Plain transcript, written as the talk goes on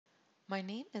My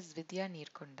name is Vidya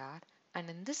Neerkondar, and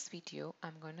in this video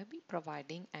I'm going to be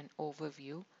providing an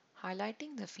overview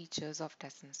highlighting the features of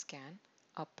Tessent Scan,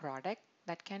 a product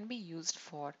that can be used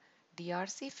for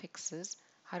DRC fixes,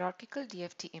 hierarchical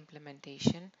DFT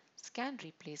implementation, scan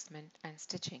replacement, and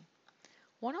stitching.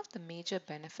 One of the major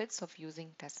benefits of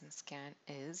using Tessent Scan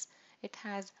is it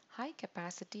has high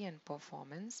capacity and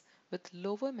performance with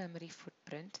lower memory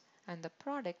footprint, and the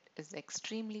product is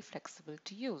extremely flexible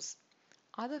to use.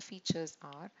 Other features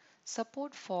are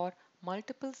support for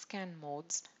multiple scan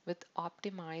modes with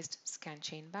optimized scan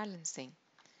chain balancing.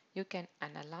 You can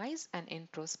analyze and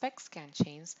introspect scan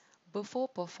chains before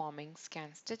performing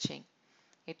scan stitching.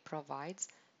 It provides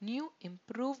new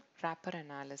improved wrapper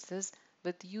analysis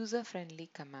with user-friendly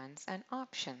commands and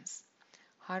options.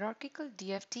 Hierarchical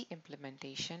DFT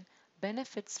implementation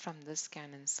benefits from this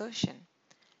scan insertion.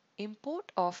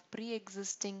 Import of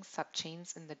pre-existing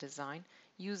subchains in the design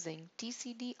using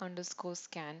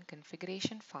tcd_scan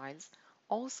configuration files,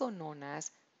 also known as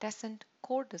Tessent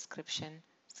code description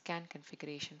scan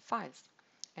configuration files.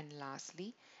 And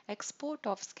lastly, export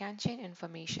of scan chain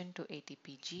information to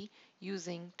ATPG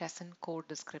using Tessent code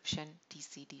description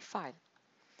TCD file.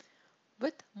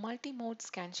 With multi-mode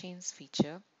scan chains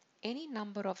feature, any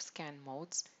number of scan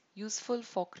modes useful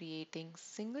for creating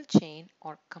single chain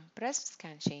or compressed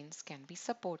scan chains can be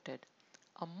supported.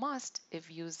 A must if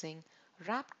using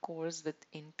wrapped cores with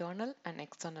internal and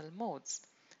external modes.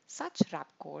 Such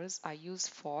wrapped cores are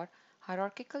used for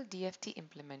hierarchical DFT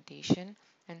implementation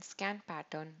and scan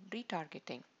pattern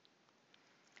retargeting.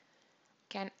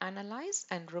 Can analyze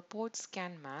and report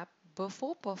scan map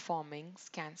before performing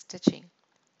scan stitching.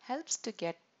 Helps to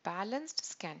get balanced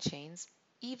scan chains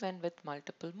even with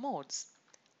multiple modes.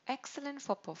 Excellent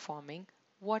for performing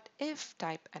what if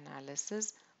type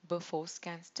analysis before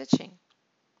scan stitching.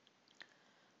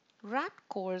 Wrapped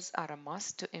cores are a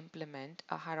must to implement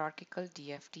a hierarchical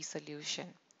DFT solution.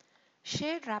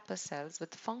 Shared wrapper cells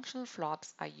with functional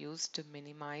flops are used to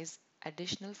minimize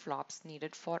additional flops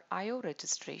needed for I/O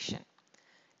registration.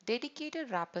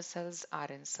 Dedicated wrapper cells are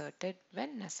inserted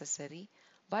when necessary,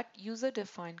 but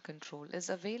user-defined control is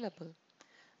available.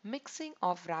 Mixing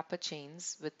of wrapper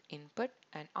chains with input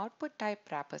and output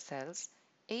type wrapper cells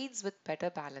aids with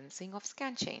better balancing of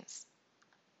scan chains.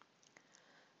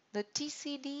 The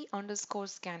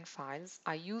tcd_scan files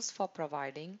are used for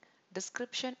providing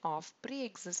description of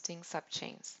pre-existing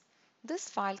subchains. This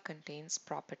file contains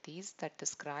properties that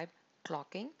describe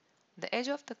clocking, the edge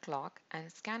of the clock,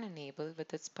 and scan enable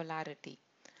with its polarity.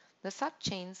 The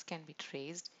subchains can be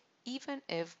traced even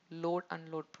if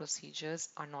load-unload procedures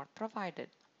are not provided.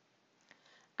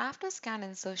 After scan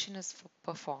insertion is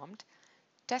performed,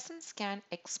 Tessent Scan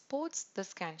exports the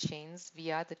scan chains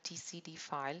via the TCD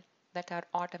file that are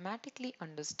automatically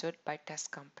understood by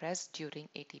test compress during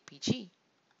ATPG.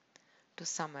 To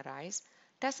summarize,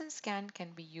 Tessent Scan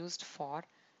can be used for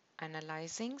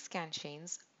analyzing scan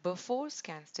chains before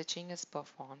scan stitching is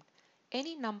performed.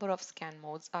 Any number of scan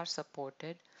modes are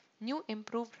supported. New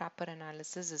improved wrapper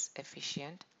analysis is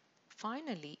efficient.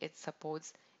 Finally, it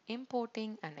supports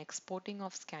importing and exporting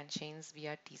of scan chains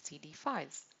via TCD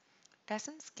files.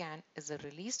 Tessent Scan is a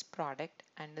released product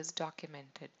and is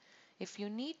documented. If you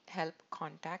need help,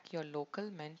 contact your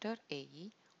local mentor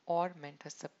AE or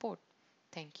mentor support.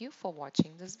 Thank you for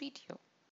watching this video.